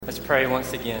Let's pray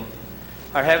once again.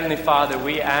 Our Heavenly Father,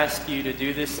 we ask you to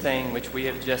do this thing which we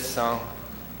have just sung.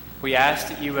 We ask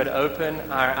that you would open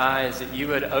our eyes, that you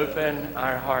would open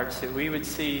our hearts, that we would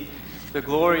see the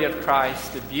glory of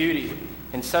Christ, the beauty,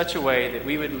 in such a way that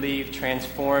we would leave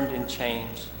transformed and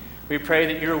changed. We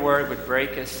pray that your word would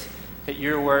break us, that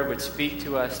your word would speak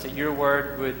to us, that your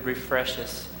word would refresh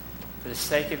us. For the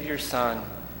sake of your Son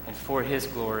and for his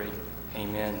glory.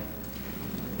 Amen.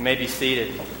 You may be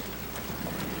seated.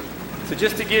 So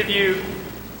just to give you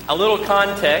a little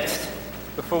context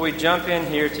before we jump in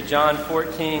here to John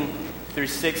 14 through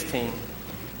 16.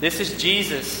 This is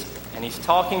Jesus, and he's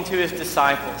talking to his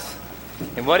disciples.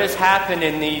 And what has happened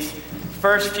in these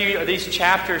first few of these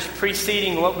chapters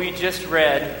preceding what we just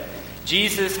read,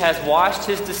 Jesus has washed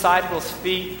his disciples'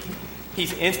 feet.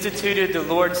 He's instituted the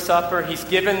Lord's Supper. He's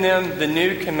given them the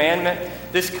new commandment.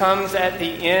 This comes at the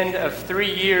end of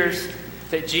 3 years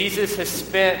that Jesus has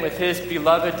spent with his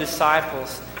beloved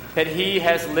disciples, that he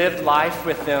has lived life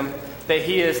with them, that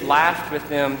he has laughed with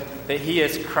them, that he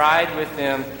has cried with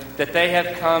them, that they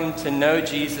have come to know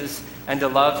Jesus and to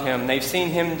love him. They've seen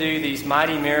him do these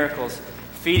mighty miracles,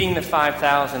 feeding the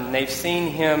 5,000. They've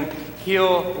seen him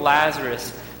heal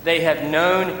Lazarus. They have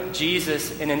known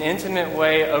Jesus in an intimate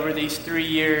way over these 3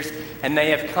 years, and they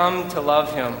have come to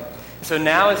love him. So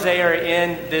now as they are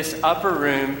in this upper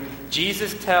room,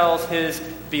 Jesus tells his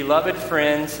beloved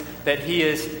friends that he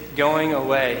is going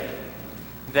away,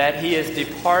 that he is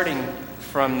departing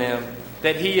from them,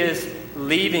 that he is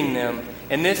leaving them.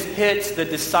 And this hits the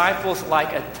disciples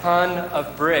like a ton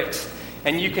of bricks.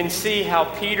 And you can see how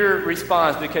Peter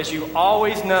responds, because you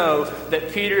always know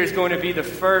that Peter is going to be the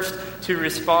first to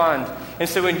respond. And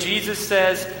so when Jesus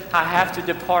says, I have to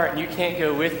depart and you can't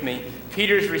go with me,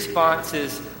 Peter's response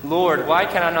is, Lord, why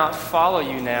can I not follow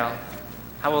you now?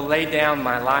 I will lay down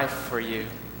my life for you.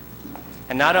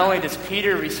 And not only does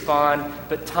Peter respond,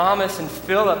 but Thomas and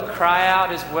Philip cry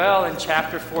out as well in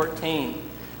chapter 14.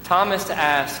 Thomas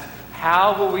asks,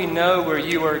 how will we know where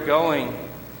you are going?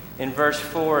 In verse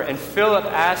 4. And Philip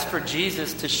asks for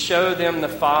Jesus to show them the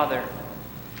Father.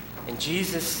 And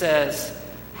Jesus says,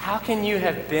 how can you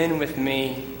have been with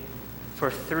me for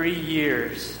 3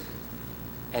 years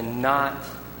and not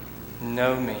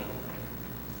know me?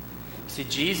 See,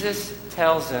 Jesus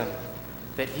tells them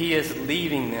that he is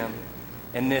leaving them,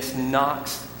 and this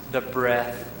knocks the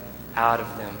breath out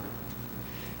of them.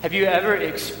 Have you ever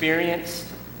experienced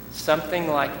something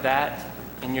like that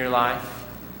in your life?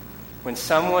 When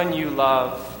someone you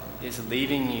love is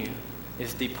leaving you,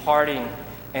 is departing,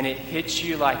 and it hits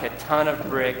you like a ton of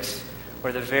bricks,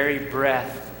 where the very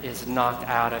breath is knocked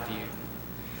out of you.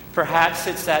 Perhaps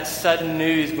it's that sudden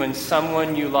news when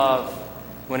someone you love,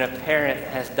 when a parent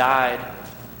has died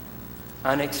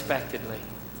unexpectedly.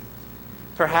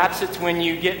 Perhaps it's when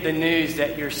you get the news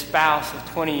that your spouse of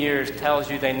 20 years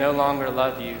tells you they no longer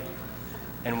love you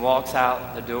and walks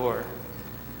out the door.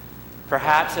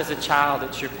 Perhaps as a child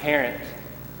it's your parent.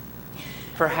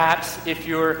 Perhaps if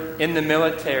you're in the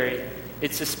military,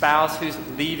 it's a spouse who's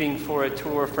leaving for a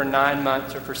tour for 9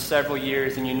 months or for several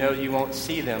years, and you know you won't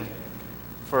see them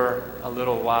for a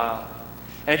little while.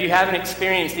 And if you haven't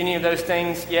experienced any of those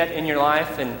things yet in your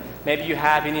life, and maybe you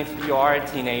have, even if you are a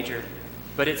teenager,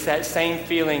 but it's that same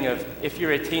feeling of if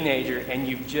you're a teenager and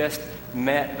you've just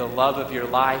met the love of your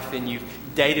life and you've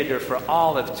dated her for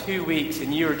all of 2 weeks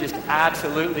and you are just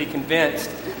absolutely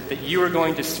convinced that you are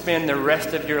going to spend the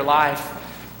rest of your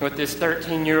life with this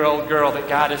 13-year-old girl, that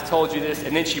God has told you this,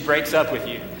 and then she breaks up with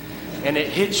you and it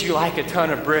hits you like a ton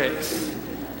of bricks.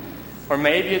 Or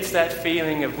maybe it's that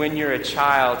feeling of when you're a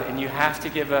child and you have to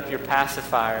give up your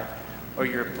pacifier or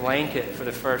your blanket for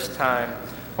the first time.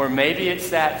 Or maybe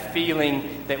it's that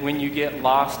feeling that when you get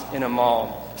lost in a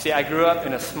mall. See, I grew up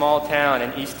in a small town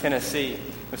in East Tennessee.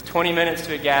 It was 20 minutes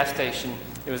to a gas station.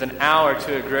 It was an hour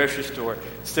to a grocery store.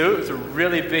 So it was a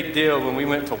really big deal when we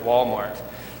went to Walmart.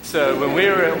 So when we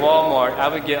were at Walmart, I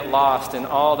would get lost in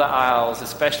all the aisles,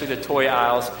 especially the toy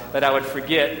aisles, that I would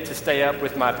forget to stay up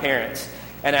with my parents.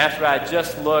 And after I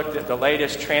just looked at the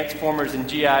latest Transformers and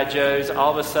G.I. Joes,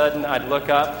 all of a sudden I'd look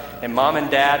up and Mom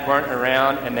and Dad weren't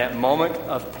around, and that moment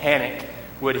of panic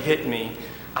would hit me.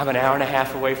 I'm an hour and a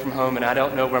half away from home and I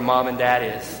don't know where Mom and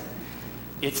Dad is.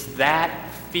 It's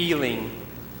that feeling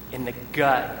in the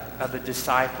gut of the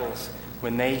disciples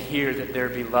when they hear that their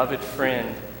beloved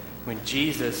friend, when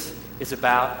Jesus is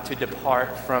about to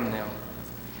depart from them.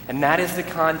 And that is the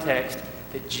context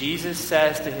that Jesus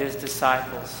says to his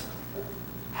disciples,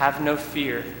 have no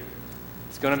fear.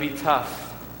 It's going to be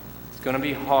tough. It's going to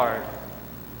be hard.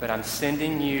 But I'm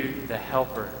sending you the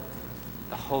Helper,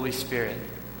 the Holy Spirit.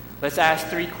 Let's ask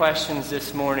 3 questions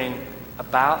this morning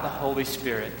about the Holy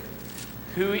Spirit.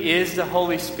 Who is the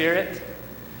Holy Spirit?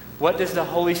 What does the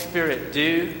Holy Spirit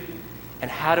do? And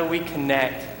how do we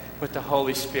connect with the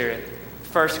Holy Spirit?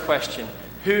 First question,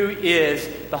 who is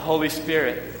the Holy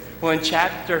Spirit? Well, in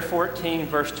chapter 14,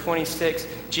 verse 26,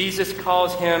 Jesus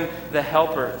calls him the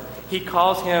Helper. He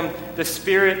calls him the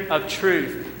Spirit of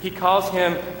truth. He calls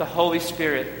him the Holy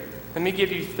Spirit. Let me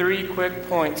give you 3 quick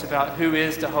points about who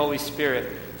is the Holy Spirit.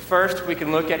 First, we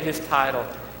can look at his title.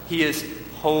 He is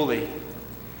holy.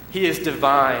 He is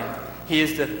divine. He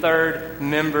is the third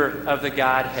member of the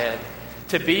Godhead.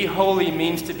 To be holy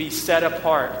means to be set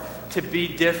apart, to be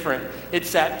different.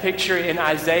 It's that picture in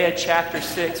Isaiah chapter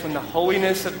 6 when the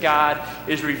holiness of God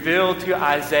is revealed to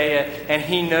Isaiah and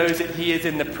he knows that he is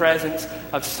in the presence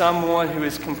of someone who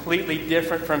is completely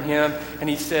different from him. And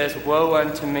he says, "Woe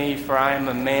unto me, for I am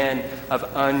a man of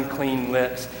unclean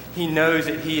lips." He knows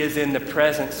that he is in the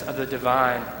presence of the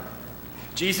divine.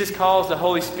 Jesus calls the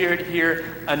Holy Spirit here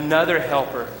another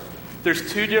helper.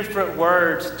 There's 2 different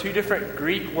words, 2 different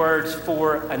Greek words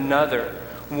for another.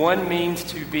 One means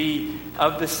to be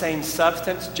of the same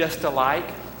substance, just alike,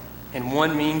 and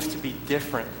one means to be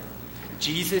different.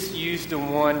 Jesus used the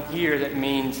one here that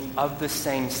means of the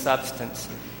same substance.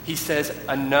 He says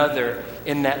another,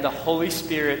 in that the Holy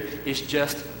Spirit is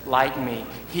just like me.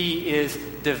 He is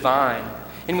divine.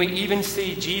 And we even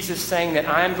see Jesus saying that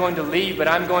I am going to leave, but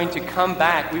I'm going to come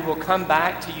back. We will come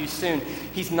back to you soon.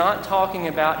 He's not talking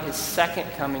about his second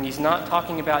coming. He's not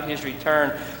talking about his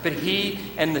return. But he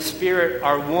and the Spirit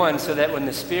are one, so that when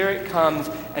the Spirit comes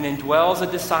and indwells the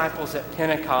disciples at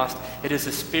Pentecost, it is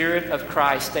the Spirit of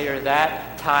Christ. They are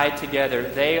that tied together.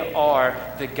 They are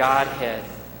the Godhead.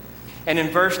 And in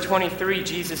verse 23,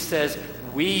 Jesus says,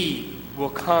 we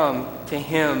will come to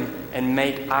him and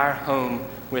make our home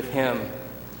with him.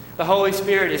 The Holy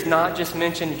Spirit is not just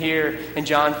mentioned here in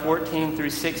John 14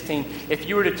 through 16. If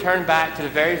you were to turn back to the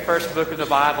very first book of the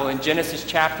Bible, in Genesis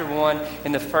chapter 1,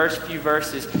 in the first few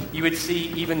verses, you would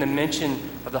see even the mention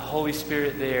of the Holy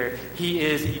Spirit there. He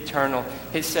is eternal.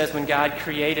 It says when God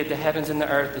created the heavens and the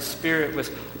earth, the Spirit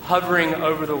was hovering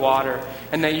over the water.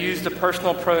 And they used the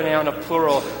personal pronoun of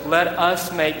plural, "Let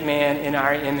us make man in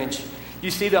our image." You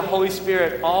see the Holy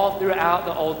Spirit all throughout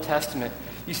the Old Testament.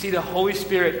 You see the Holy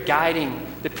Spirit guiding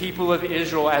the people of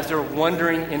Israel as they're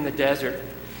wandering in the desert.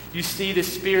 You see the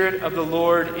Spirit of the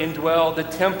Lord indwell the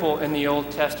temple in the Old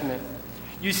Testament.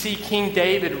 You see King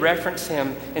David reference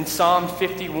him in Psalm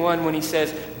 51 when he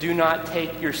says, "Do not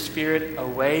take your spirit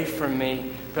away from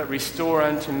me, but restore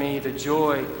unto me the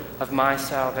joy of my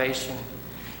salvation."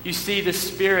 You see the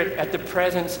Spirit at the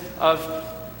presence of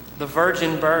the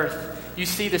virgin birth. You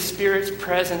see the Spirit's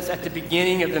presence at the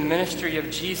beginning of the ministry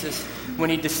of Jesus when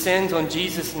he descends on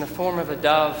Jesus in the form of a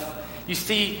dove. You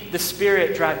see the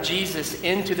Spirit drive Jesus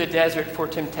into the desert for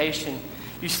temptation.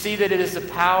 You see that it is the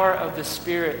power of the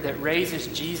Spirit that raises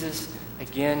Jesus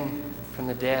again from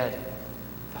the dead.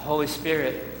 The Holy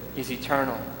Spirit is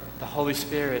eternal. The Holy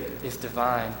Spirit is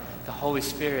divine. The Holy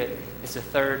Spirit is the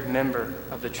third member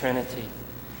of the Trinity.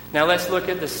 Now let's look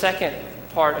at the second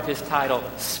part of his title,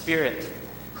 Spirit.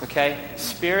 Okay?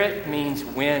 Spirit means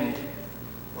wind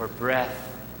or breath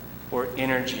or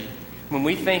energy. When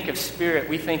we think of spirit,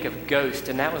 we think of ghost,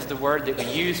 and that was the word that we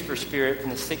used for spirit in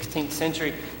the 16th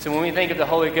century. So when we think of the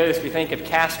Holy Ghost, we think of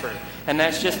Casper, and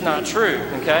that's just not true,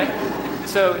 okay?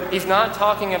 So he's not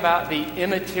talking about the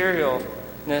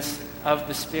immaterialness of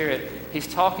the Spirit. He's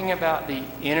talking about the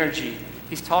energy.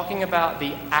 He's talking about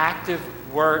the active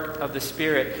work of the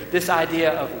Spirit, this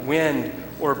idea of wind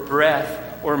or breath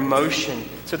or motion.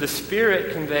 So the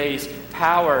Spirit conveys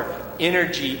power,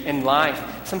 energy, and life.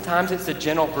 Sometimes it's a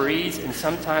gentle breeze, and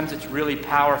sometimes it's really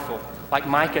powerful. Like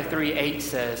Micah 3:8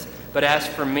 says, "But as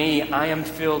for me, I am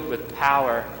filled with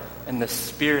power and the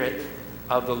Spirit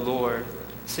of the Lord."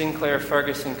 Sinclair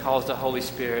Ferguson calls the Holy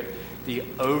Spirit the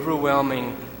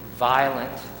overwhelming,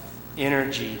 violent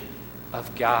energy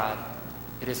of God.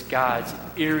 It is God's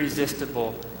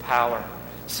irresistible power.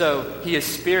 So he is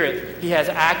Spirit. He has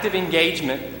active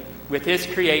engagement with his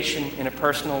creation in a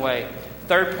personal way.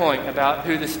 Third point about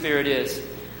who the Spirit is.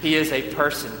 He is a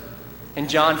person. In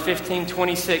John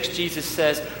 15:26, Jesus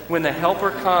says, "When the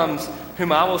Helper comes,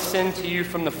 whom I will send to you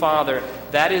from the Father,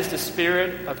 that is the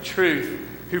Spirit of truth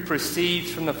who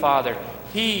proceeds from the Father.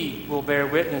 He will bear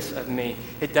witness of me."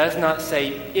 It does not say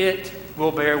it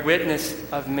will bear witness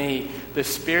of me. The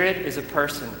Spirit is a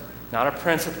person, not a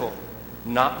principle,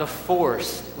 not the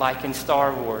Force like in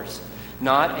Star Wars,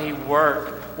 not a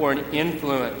work or an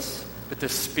influence, but the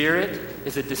Spirit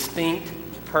is a distinct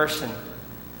person.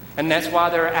 And that's why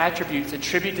there are attributes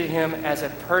attributed to him as a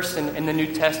person in the New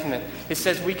Testament. It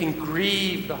says we can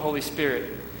grieve the Holy Spirit.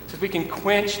 says we can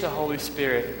quench the Holy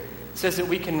Spirit. It says that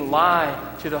we can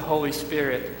lie to the Holy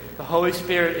Spirit. The Holy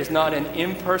Spirit is not an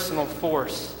impersonal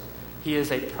force. He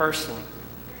is a person.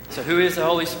 So who is the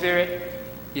Holy Spirit?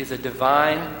 He is a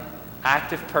divine,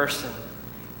 active person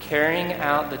carrying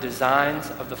out the designs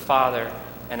of the Father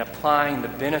and applying the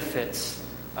benefits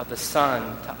of the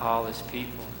Son to all his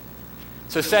people.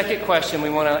 So second question we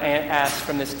want to ask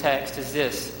from this text is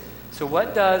this. So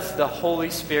what does the Holy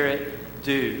Spirit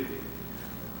do?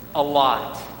 A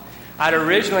lot. I'd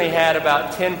originally had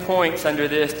about 10 points under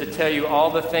this to tell you all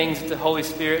the things that the Holy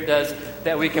Spirit does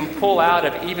that we can pull out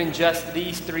of even just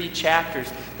these 3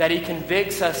 chapters. That he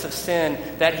convicts us of sin,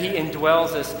 that he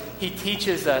indwells us, he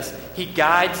teaches us, he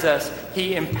guides us,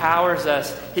 he empowers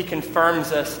us, he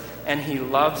confirms us, and he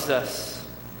loves us.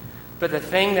 But the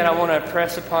thing that I want to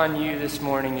impress upon you this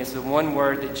morning is the one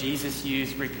word that Jesus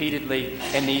used repeatedly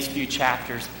in these few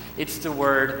chapters. It's the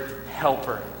word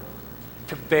helper,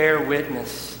 to bear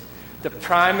witness. The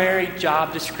primary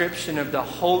job description of the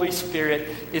Holy Spirit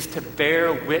is to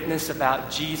bear witness about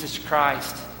Jesus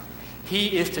Christ.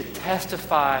 He is to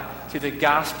testify to the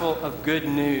gospel of good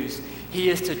news. He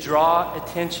is to draw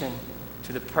attention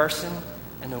to the person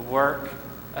and the work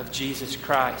of Jesus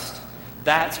Christ.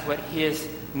 That's what his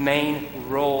main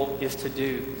role is to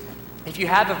do. If you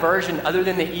have a version other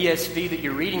than the ESV that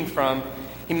you're reading from,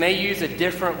 he may use a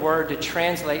different word to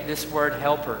translate this word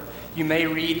helper. You may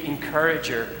read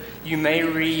encourager. You may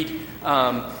read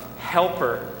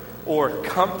helper or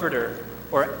comforter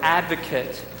or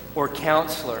advocate or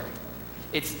counselor.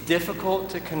 It's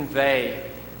difficult to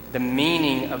convey the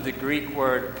meaning of the Greek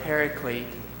word paraclete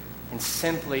in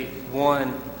simply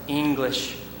one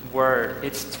English word.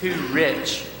 It's too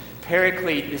rich.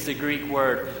 Paraclete is the Greek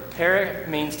word. Para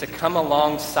means to come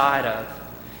alongside of.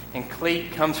 And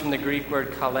cleat comes from the Greek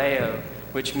word kaleo,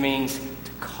 which means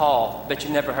to call. Bet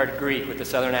you never heard Greek with a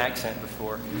southern accent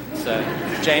before. So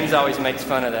James always makes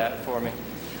fun of that for me.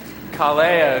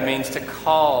 Kaleo means to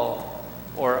call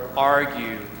or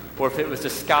argue, or if it was the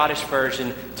Scottish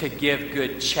version, to give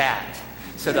good chat.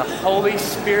 So the Holy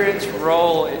Spirit's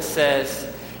role, it says,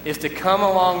 is to come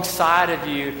alongside of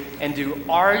you and to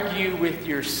argue with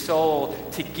your soul,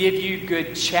 to give you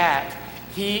good chat.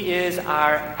 He is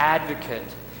our advocate.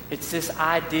 It's this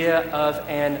idea of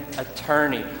an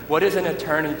attorney. What does an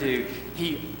attorney do?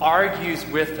 He argues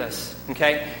with us,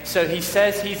 okay? So he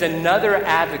says he's another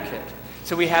advocate.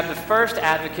 So we have the first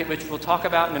advocate, which we'll talk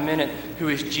about in a minute, who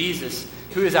is Jesus,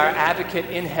 who is our advocate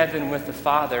in heaven with the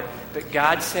Father. But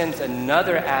God sends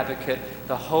another advocate,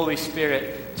 the Holy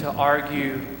Spirit, to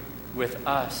argue with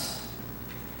us,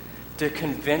 to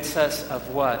convince us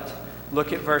of what?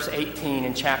 Look at verse 18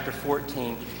 in chapter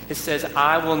 14. It says,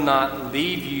 I will not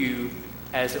leave you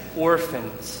as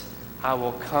orphans. I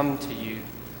will come to you.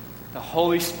 The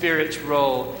Holy Spirit's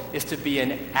role is to be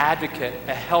an advocate,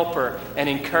 a helper, an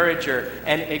encourager,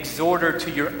 an exhorter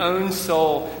to your own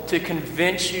soul, to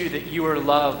convince you that you are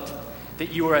loved,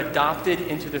 that you are adopted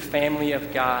into the family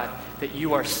of God, that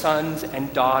you are sons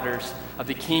and daughters of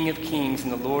the King of Kings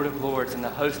and the Lord of Lords and the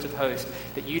Host of Hosts,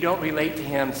 that you don't relate to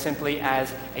him simply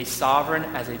as a sovereign,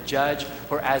 as a judge,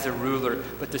 or as a ruler,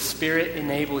 but the Spirit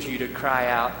enables you to cry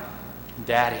out,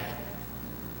 Daddy.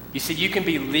 You see, you can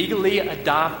be legally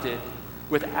adopted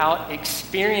without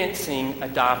experiencing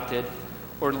adopted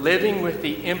or living with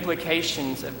the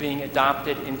implications of being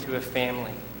adopted into a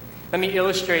family. Let me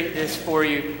illustrate this for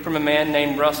you from a man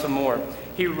named Russell Moore.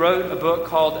 He wrote a book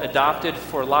called Adopted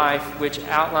for Life, which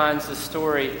outlines the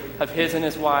story of his and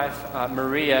his wife,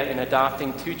 Maria, in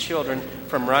adopting 2 children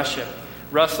from Russia.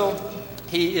 Russell,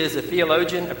 he is a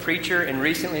theologian, a preacher, and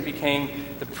recently became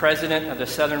the president of the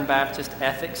Southern Baptist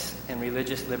Ethics and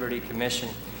Religious Liberty Commission.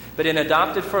 But in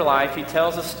Adopted for Life, he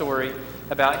tells a story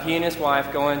about he and his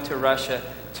wife going to Russia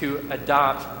to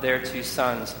adopt their 2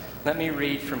 sons. Let me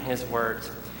read from his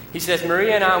words. He says,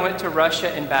 Maria and I went to Russia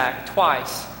and back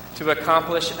twice to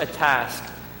accomplish a task,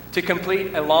 to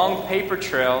complete a long paper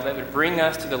trail that would bring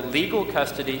us to the legal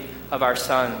custody of our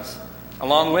sons.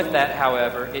 Along with that,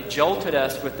 however, it jolted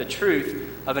us with the truth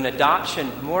of an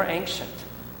adoption more ancient,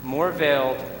 more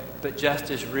veiled, but just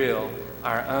as real,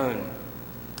 our own.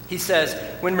 He says,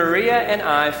 when Maria and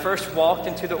I first walked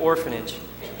into the orphanage,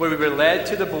 where we were led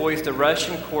to the boys the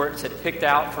Russian courts had picked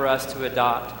out for us to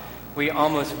adopt, we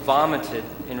almost vomited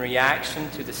in reaction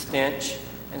to the stench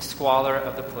and squalor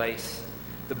of the place.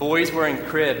 The boys were in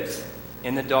cribs,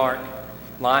 in the dark,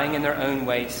 lying in their own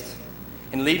waste.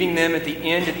 And leaving them at the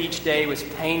end of each day was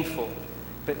painful.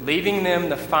 But leaving them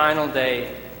the final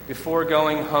day, before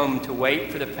going home to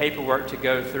wait for the paperwork to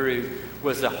go through,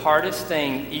 was the hardest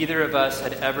thing either of us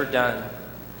had ever done.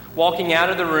 Walking out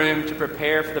of the room to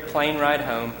prepare for the plane ride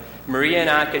home, Maria and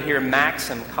I could hear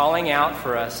Maxim calling out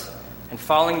for us and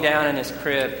falling down in his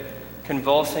crib,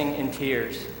 convulsing in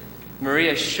tears.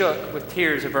 Maria shook with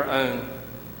tears of her own.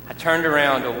 I turned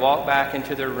around to walk back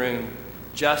into their room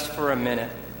just for a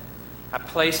minute. I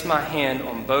placed my hand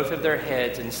on both of their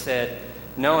heads and said,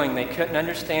 knowing they couldn't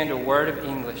understand a word of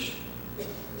English,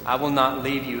 I will not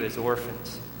leave you as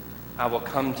orphans. I will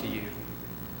come to you.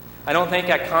 I don't think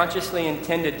I consciously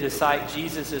intended to cite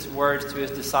Jesus' words to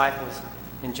his disciples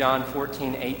in John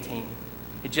 14:18.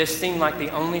 It just seemed like the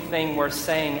only thing worth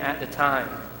saying at the time.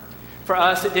 For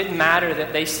us, it didn't matter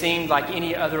that they seemed like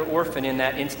any other orphan in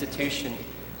that institution.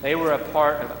 They were a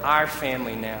part of our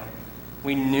family now.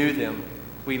 We knew them.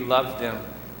 We loved them.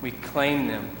 We claimed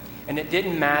them. And it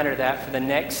didn't matter that for the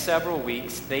next several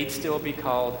weeks, they'd still be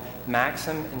called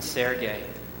Maxim and Sergei.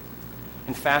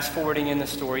 And fast forwarding in the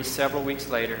story several weeks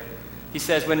later, he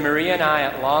says, when Maria and I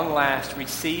at long last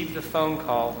received the phone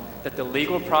call that the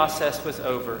legal process was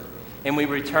over, and we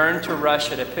returned to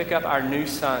Russia to pick up our new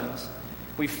sons,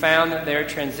 we found that their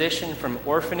transition from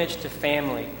orphanage to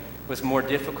family was more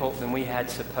difficult than we had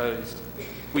supposed.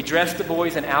 We dressed the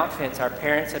boys in outfits our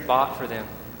parents had bought for them.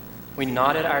 We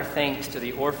nodded our thanks to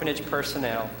the orphanage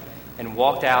personnel and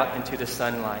walked out into the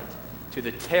sunlight, to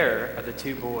the terror of the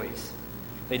two boys.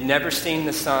 They'd never seen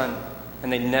the sun,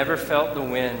 and they'd never felt the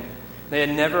wind. They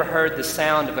had never heard the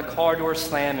sound of a car door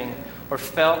slamming or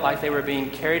felt like they were being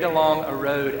carried along a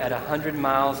road at 100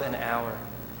 miles an hour.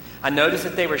 I noticed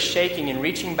that they were shaking and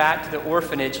reaching back to the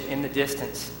orphanage in the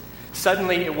distance.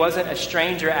 Suddenly, it wasn't a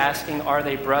stranger asking, are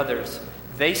they brothers?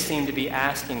 They seemed to be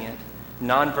asking it,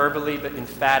 non-verbally but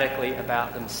emphatically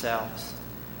about themselves.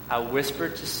 I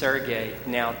whispered to Sergei,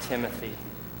 now Timothy,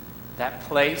 that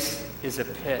place is a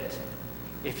pit.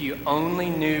 If you only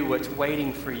knew what's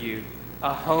waiting for you,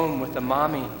 a home with a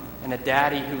mommy and a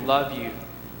daddy who love you,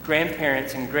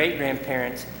 grandparents and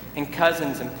great-grandparents, and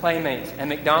cousins and playmates, and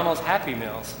McDonald's Happy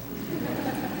Meals.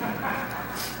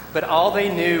 But all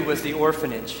they knew was the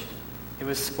orphanage. It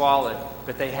was squalid,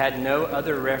 but they had no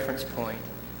other reference point.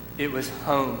 It was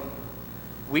home.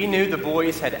 We knew the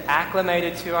boys had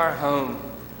acclimated to our home,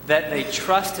 that they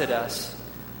trusted us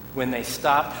when they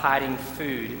stopped hiding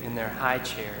food in their high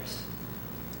chairs.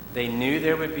 They knew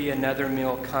there would be another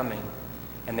meal coming,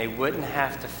 and they wouldn't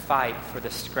have to fight for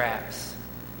the scraps.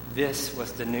 This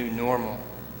was the new normal.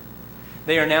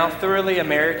 They are now thoroughly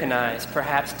Americanized,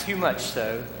 perhaps too much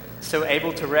so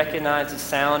able to recognize the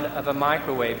sound of a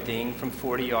microwave ding from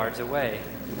 40 yards away.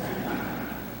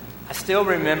 I still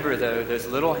remember, though, those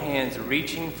little hands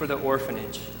reaching for the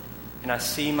orphanage, and I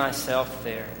see myself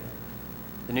there.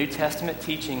 The New Testament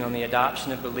teaching on the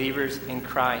adoption of believers in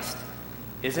Christ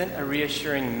isn't a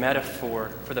reassuring metaphor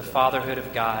for the fatherhood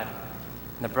of God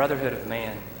and the brotherhood of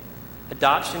man.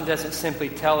 Adoption doesn't simply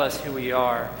tell us who we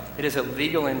are. It is a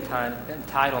legal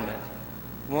entitlement,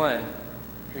 one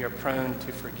we are prone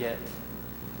to forget.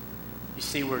 You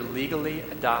see, we're legally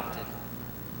adopted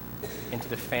into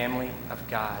the family of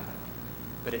God,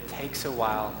 but it takes a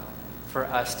while for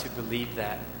us to believe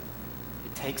that.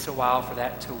 It takes a while for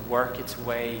that to work its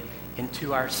way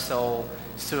into our soul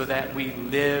so that we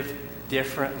live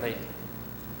differently.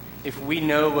 If we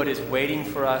know what is waiting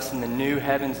for us in the new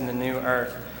heavens and the new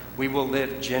earth, we will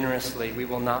live generously. We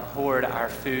will not hoard our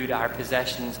food, our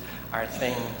possessions, our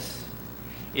things.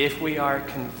 If we are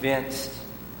convinced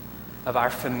of our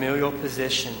familial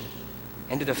position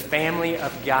into the family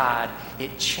of God,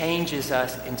 it changes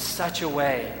us in such a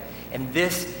way. And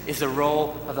this is the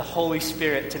role of the Holy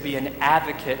Spirit, to be an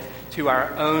advocate to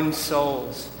our own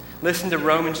souls. Listen to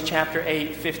Romans chapter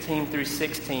 8, 15 through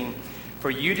 16. For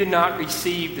you did not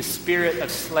receive the spirit of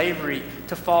slavery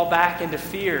to fall back into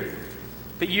fear,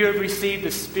 but you have received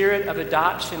the spirit of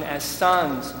adoption as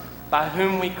sons, by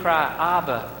whom we cry,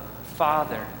 Abba,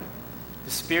 Father. The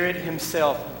Spirit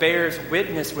himself bears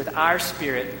witness with our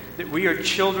spirit that we are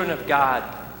children of God.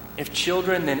 If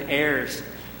children, then heirs,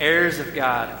 heirs of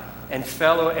God, and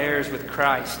fellow heirs with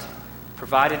Christ,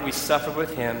 provided we suffer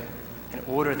with him, in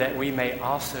order that we may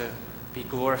also be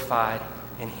glorified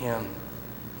in him.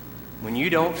 When you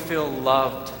don't feel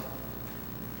loved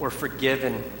or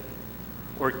forgiven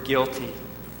or guilty,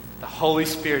 the Holy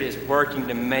Spirit is working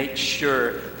to make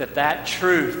sure that that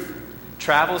truth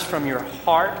travels from your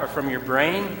heart or from your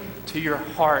brain to your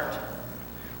heart.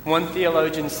 One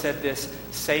theologian said this: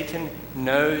 Satan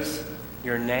knows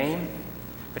your name,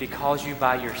 but he calls you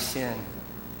by your sin.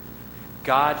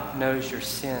 God knows your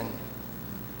sin,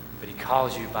 but he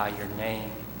calls you by your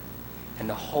name. And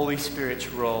the Holy Spirit's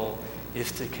role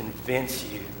is to convince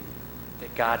you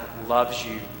that God loves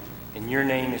you and your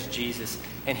name is Jesus.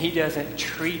 And he doesn't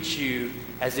treat you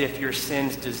as if your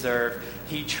sins deserve.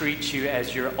 He treats you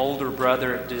as your older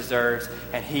brother deserves,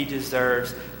 and he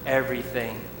deserves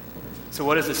everything. So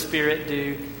what does the Spirit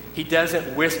do? He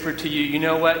doesn't whisper to you, you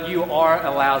know what, you are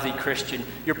a lousy Christian.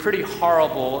 You're pretty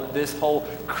horrible, this whole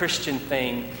Christian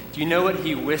thing. Do you know what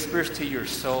he whispers to your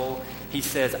soul? He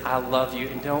says, I love you,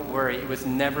 and don't worry, it was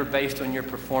never based on your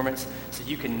performance, so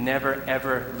you can never,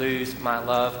 ever lose my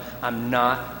love. I'm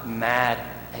not mad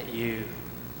at you.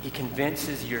 He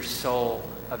convinces your soul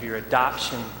of your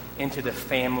adoption into the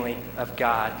family of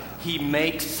God. He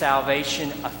makes salvation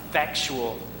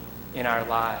effectual in our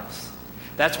lives.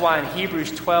 That's why in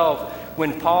Hebrews 12,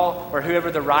 when Paul, or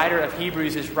whoever the writer of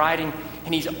Hebrews is writing,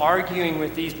 and he's arguing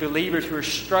with these believers who are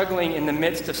struggling in the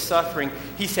midst of suffering,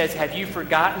 he says, have you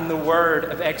forgotten the word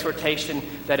of exhortation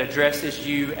that addresses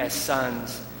you as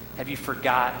sons? Have you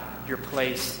forgot your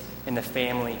place in the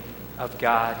family of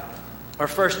God? Or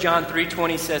 1 John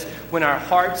 3:20 says, when our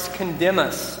hearts condemn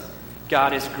us,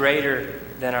 God is greater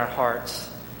than our hearts.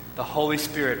 The Holy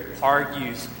Spirit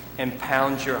argues and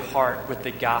pounds your heart with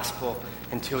the gospel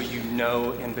until you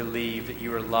know and believe that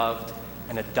you are loved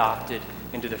and adopted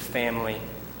into the family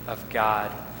of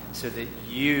God, so that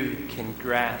you can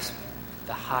grasp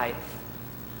the height,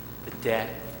 the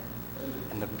depth,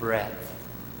 and the breadth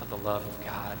of the love of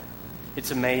God.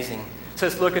 It's amazing. So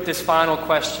let's look at this final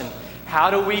question. How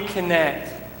do we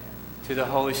connect to the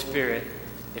Holy Spirit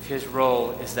if his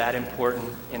role is that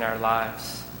important in our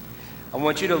lives? I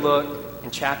want you to look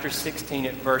in chapter 16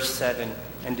 at verse 7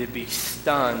 and to be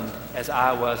stunned as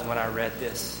I was when I read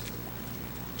this.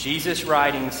 Jesus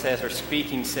writing says, or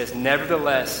speaking says,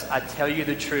 nevertheless, I tell you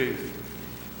the truth.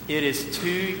 It is to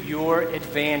your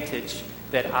advantage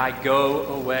that I go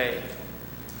away.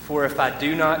 For if I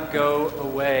do not go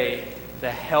away,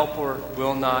 the Helper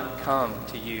will not come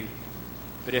to you.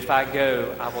 But if I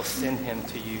go, I will send him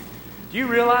to you. Do you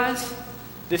realize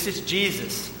this is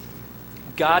Jesus,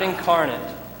 God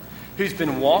incarnate, who's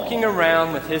been walking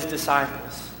around with his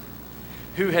disciples,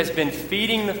 who has been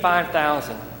feeding the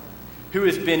 5,000, who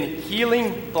has been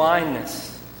healing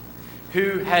blindness,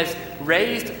 who has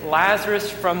raised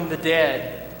Lazarus from the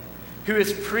dead, who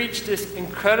has preached this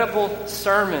incredible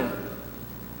sermon.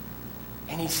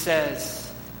 And he says,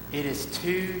 it is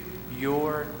to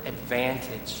your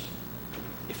advantage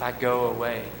if I go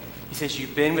away. He says,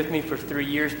 you've been with me for 3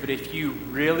 years, but if you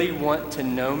really want to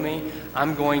know me,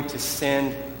 I'm going to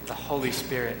send the Holy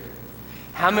Spirit.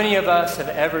 How many of us have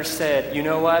ever said, you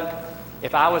know what?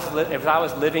 If I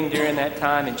was living during that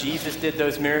time and Jesus did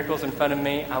those miracles in front of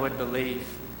me, I would believe.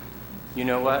 You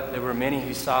know what? There were many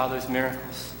who saw those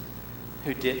miracles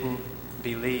who didn't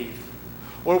believe.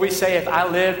 Or we say, if I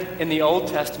lived in the Old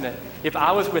Testament, if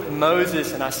I was with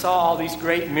Moses and I saw all these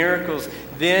great miracles,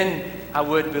 then I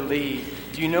would believe.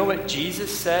 Do you know what Jesus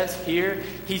says here?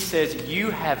 He says, you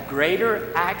have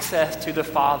greater access to the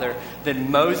Father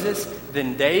than Moses,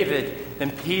 than David,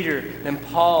 than Peter, than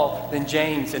Paul, than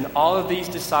James, and all of these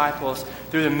disciples.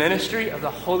 Through the ministry of the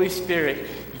Holy Spirit,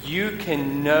 you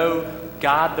can know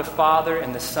God the Father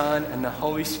and the Son and the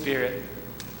Holy Spirit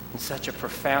in such a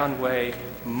profound way,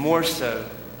 more so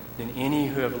than any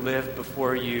who have lived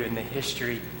before you in the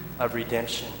history of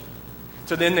redemption.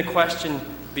 So then the question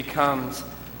becomes,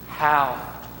 how?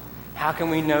 How can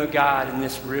we know God in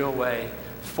this real way?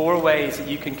 4 ways that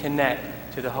you can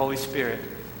connect to the Holy Spirit.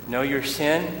 Know your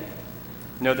sin,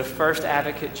 know the first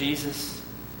advocate, Jesus,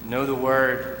 know the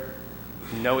Word,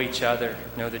 know each other,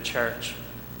 know the church.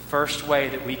 First way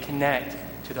that we connect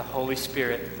to the Holy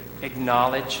Spirit,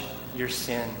 acknowledge your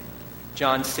sin.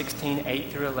 John 16,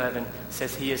 8 through 11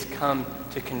 says he has come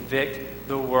to convict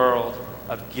the world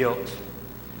of guilt.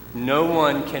 No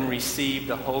one can receive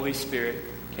the Holy Spirit,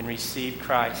 can receive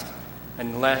Christ,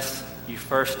 unless you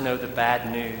first know the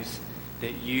bad news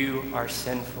that you are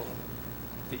sinful,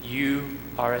 that you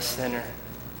are a sinner.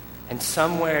 And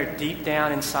somewhere deep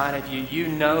down inside of you, you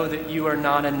know that you are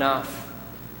not enough.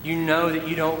 You know that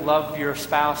you don't love your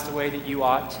spouse the way that you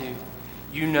ought to.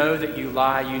 You know that you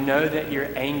lie. You know that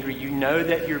you're angry. You know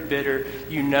that you're bitter.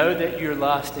 You know that you're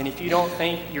lust. And if you don't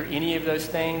think you're any of those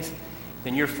things,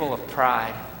 then you're full of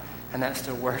pride. And that's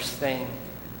the worst thing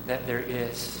that there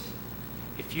is.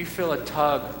 If you feel a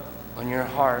tug on your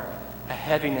heart, a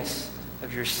heaviness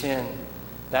of your sin,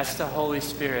 that's the Holy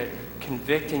Spirit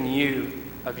convicting you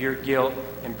of your guilt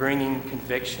and bringing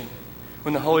conviction.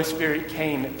 When the Holy Spirit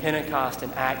came at Pentecost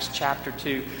in Acts chapter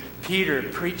 2, Peter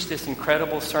preached this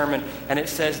incredible sermon, and it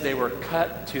says they were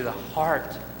cut to the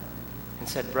heart and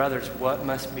said, brothers, what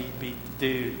must we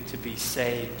do to be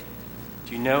saved?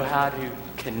 Do you know how to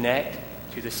connect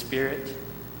to the Spirit?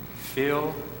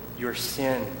 Feel your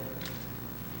sin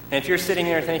And if you're sitting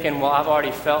there thinking, well, I've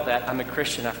already felt that. I'm a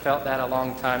Christian. I felt that a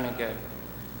long time ago.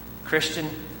 Christian,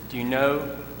 do you know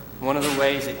one of the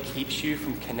ways it keeps you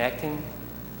from connecting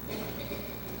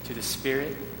to the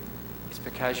Spirit is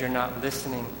because you're not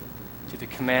listening to the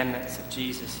commandments of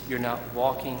Jesus. You're not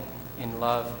walking in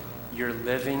love. You're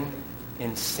living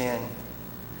in sin.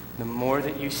 The more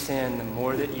that you sin, the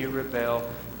more that you rebel,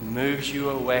 moves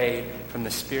you away from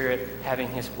the Spirit having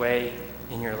his way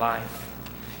in your life.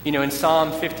 You know, in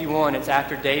Psalm 51, it's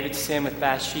after David sinned with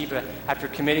Bathsheba, after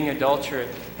committing adultery,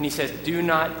 and he says, do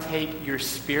not take your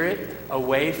spirit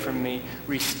away from me.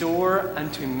 Restore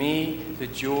unto me the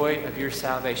joy of your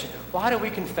salvation. Why do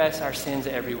we confess our sins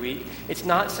every week? It's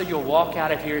not so you'll walk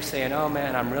out of here saying, oh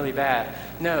man, I'm really bad.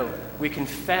 No, we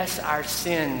confess our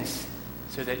sins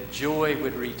so that joy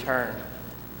would return.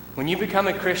 When you become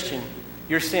a Christian,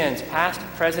 your sins, past,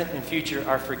 present, and future,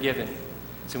 are forgiven.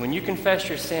 So when you confess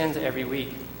your sins every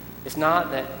week, it's not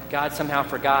that God somehow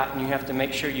forgot and you have to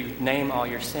make sure you name all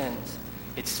your sins.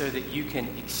 It's so that you can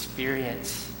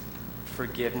experience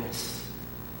forgiveness,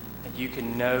 that you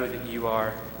can know that you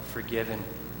are forgiven.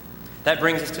 That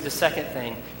brings us to the second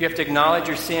thing. You have to acknowledge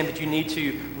your sin, but you need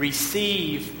to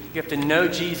receive. You have to know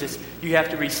Jesus. You have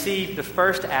to receive the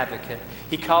first advocate.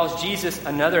 He calls Jesus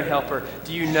another helper.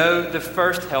 Do you know the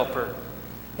first helper?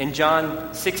 In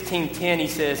John 16:10, he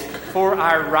says, for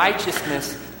our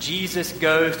righteousness, Jesus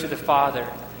goes to the Father.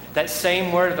 That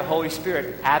same word of the Holy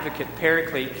Spirit, advocate,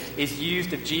 paraclete, is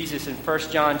used of Jesus in 1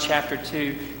 John chapter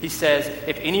 2. He says,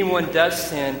 if anyone does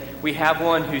sin, we have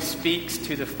one who speaks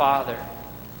to the Father.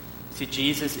 See,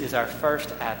 Jesus is our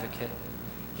first advocate.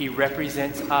 He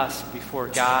represents us before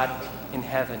God in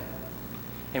heaven.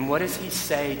 And what does he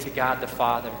say to God the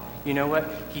Father? You know what?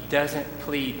 He doesn't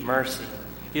plead mercy.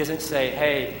 He doesn't say,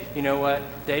 hey, you know what?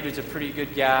 David's a pretty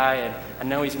good guy, and I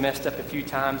know he's messed up a few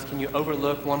times. Can you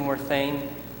overlook one more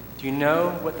thing? Do you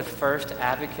know what the first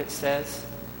advocate says?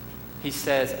 He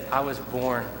says, I was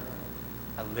born,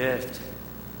 I lived,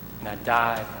 and I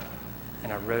died,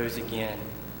 and I rose again,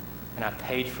 and I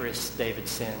paid for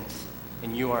David's sins,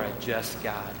 and you are a just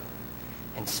God.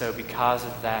 And so because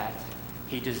of that,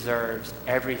 he deserves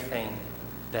everything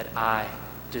that I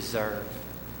deserve.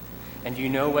 And you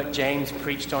know what James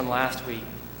preached on last week?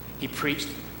 He preached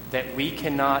that we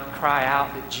cannot cry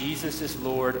out that Jesus is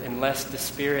Lord unless the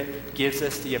Spirit gives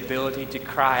us the ability to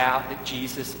cry out that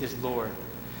Jesus is Lord.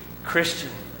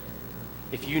 Christian,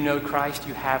 if you know Christ,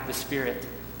 you have the Spirit.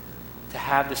 To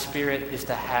have the Spirit is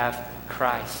to have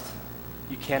Christ.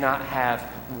 You cannot have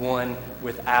one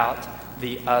without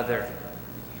the other.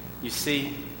 You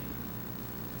see,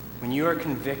 when you are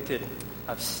convicted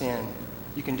of sin,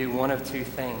 you can do one of two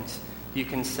things. You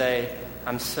can say,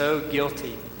 I'm so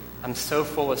guilty, I'm so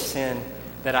full of sin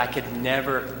that I could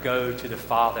never go to the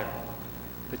Father.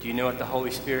 But do you know what the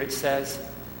Holy Spirit says?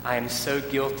 I am so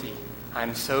guilty, I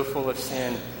am so full of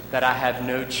sin that I have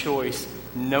no choice,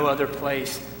 no other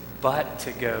place but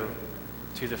to go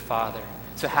to the Father.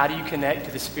 So how do you connect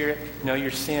to the Spirit? Know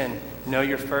your sin, know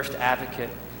your first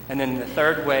advocate. And then the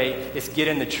third way is get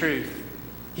in the truth.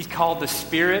 He's called the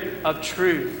Spirit of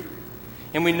truth.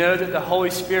 And we know that the Holy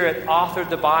Spirit authored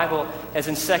the Bible, as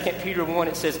in 2 Peter 1,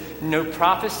 it says, no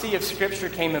prophecy of Scripture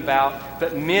came about,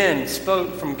 but men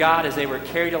spoke from God as they were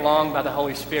carried along by the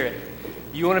Holy Spirit.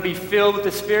 You want to be filled with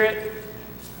the Spirit?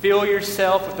 Fill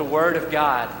yourself with the Word of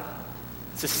God.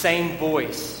 It's the same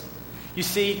voice. You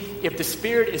see, if the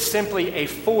Spirit is simply a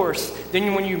force,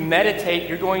 then when you meditate,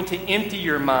 you're going to empty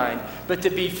your mind. But to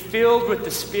be filled with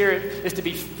the Spirit is to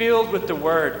be filled with the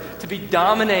Word. To be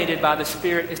dominated by the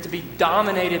Spirit is to be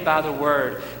dominated by the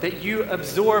Word. That you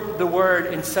absorb the Word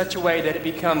in such a way that it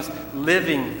becomes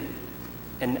living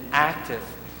and active.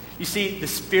 You see, the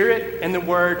Spirit and the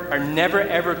Word are never,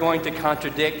 ever going to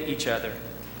contradict each other.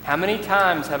 How many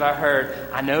times have I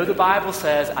heard, I know the Bible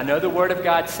says, I know the Word of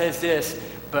God says this,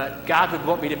 but God would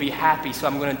want me to be happy, so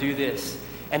I'm going to do this.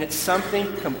 And it's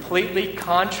something completely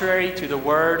contrary to the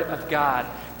Word of God.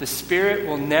 The Spirit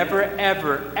will never,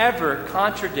 ever, ever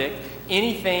contradict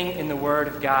anything in the Word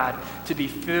of God. To be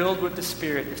filled with the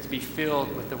Spirit is to be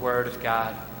filled with the Word of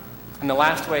God. And the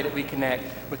last way that we connect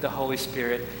with the Holy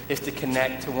Spirit is to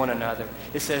connect to one another.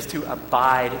 It says to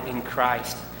abide in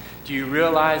Christ. Do you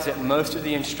realize that most of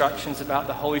the instructions about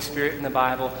the Holy Spirit in the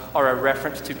Bible are a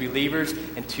reference to believers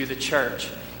and to the church?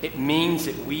 It means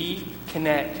that we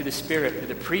connect to the Spirit through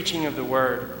the preaching of the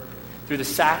Word, through the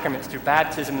sacraments, through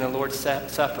baptism and the Lord's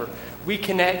Supper. We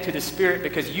connect to the Spirit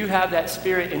because you have that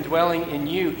Spirit indwelling in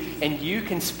you, and you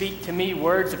can speak to me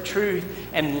words of truth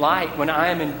and light when I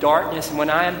am in darkness and when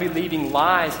I am believing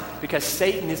lies, because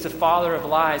Satan is the father of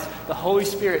lies. The Holy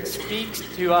Spirit speaks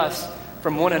to us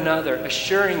from one another,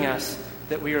 assuring us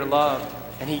that we are loved.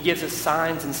 And he gives us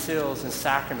signs and seals and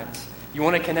sacraments. You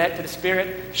want to connect to the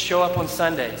Spirit? Show up on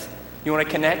Sundays. You want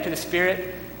to connect to the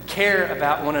Spirit? Care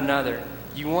about one another.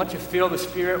 You want to feel the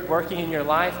Spirit working in your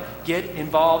life? Get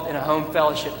involved in a home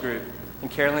fellowship group.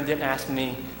 And Carolyn didn't ask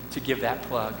me to give that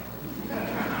plug.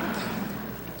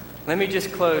 Let me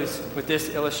just close with this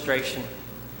illustration.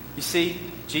 You see,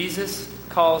 Jesus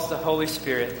calls the Holy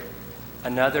Spirit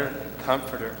another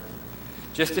comforter.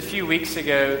 Just a few weeks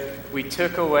ago, we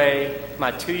took away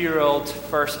my 2-year-old's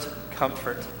first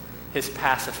comfort, his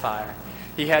pacifier.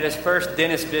 He had his first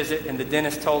dentist visit, and the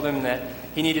dentist told him that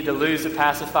he needed to lose the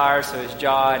pacifier so his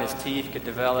jaw and his teeth could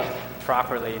develop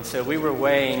properly. And so we were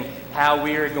weighing how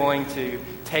we were going to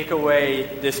take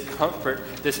away this comfort,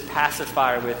 this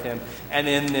pacifier with him. And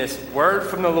in this word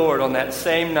from the Lord on that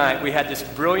same night, we had this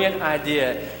brilliant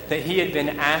idea that he had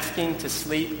been asking to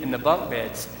sleep in the bunk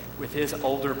beds with his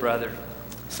older brother.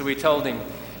 So we told him,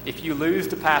 if you lose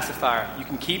the pacifier, you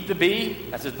can keep the bee,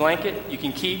 that's his blanket, you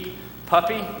can keep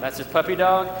Puppy, that's his puppy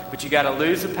dog, but you got to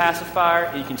lose the pacifier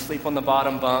and you can sleep on the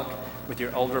bottom bunk with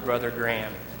your older brother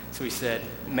Graham. So he said,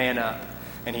 man up,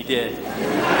 and he did.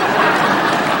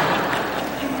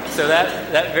 So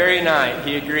that very night,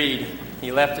 he agreed.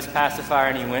 He left his pacifier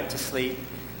and he went to sleep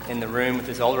in the room with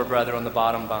his older brother on the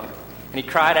bottom bunk. And he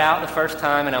cried out the first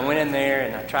time, and I went in there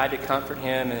and I tried to comfort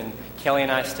him, and Kelly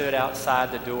and I stood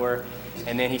outside the door,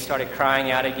 and then he started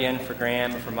crying out again for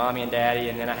Graham and for Mommy and Daddy,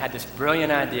 and then I had this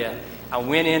brilliant idea. I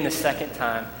went in the second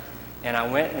time, and I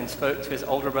went and spoke to his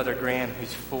older brother Graham,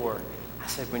 who's 4. I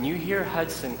said, when you hear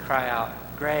Hudson cry out,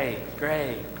 Gray,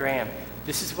 Graham,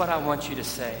 this is what I want you to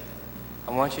say.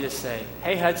 I want you to say,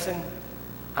 hey, Hudson,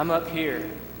 I'm up here.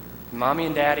 Mommy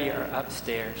and Daddy are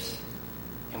upstairs,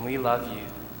 and we love you,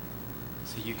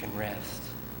 so you can rest.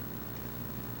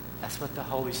 That's what the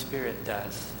Holy Spirit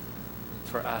does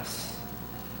for us.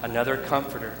 Another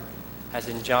comforter, as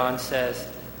in John says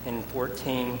in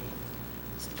 14:27,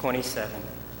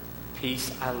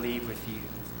 peace I leave with you,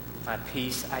 my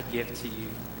peace I give to you.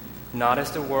 Not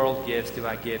as the world gives do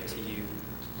I give to you.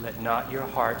 Let not your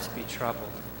hearts be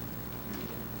troubled,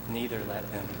 neither let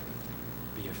them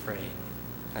be afraid.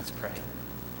 Let's pray.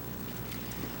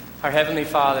 Our Heavenly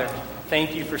Father,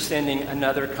 thank you for sending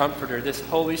another comforter, this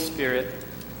Holy Spirit,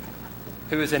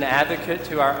 who is an advocate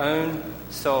to our own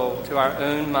soul, to our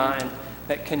own mind,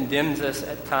 that condemns us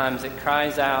at times, that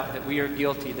cries out that we are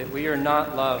guilty, that we are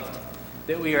not loved,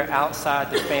 that we are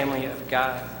outside the family of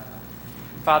God.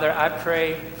 Father, I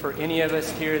pray for any of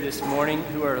us here this morning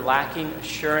who are lacking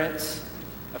assurance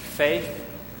of faith,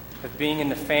 of being in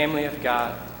the family of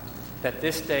God, that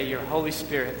this day your Holy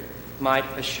Spirit might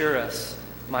assure us,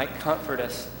 might comfort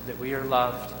us that we are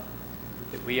loved,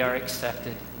 that we are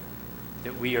accepted,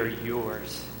 that we are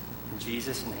yours. In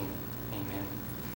Jesus' name.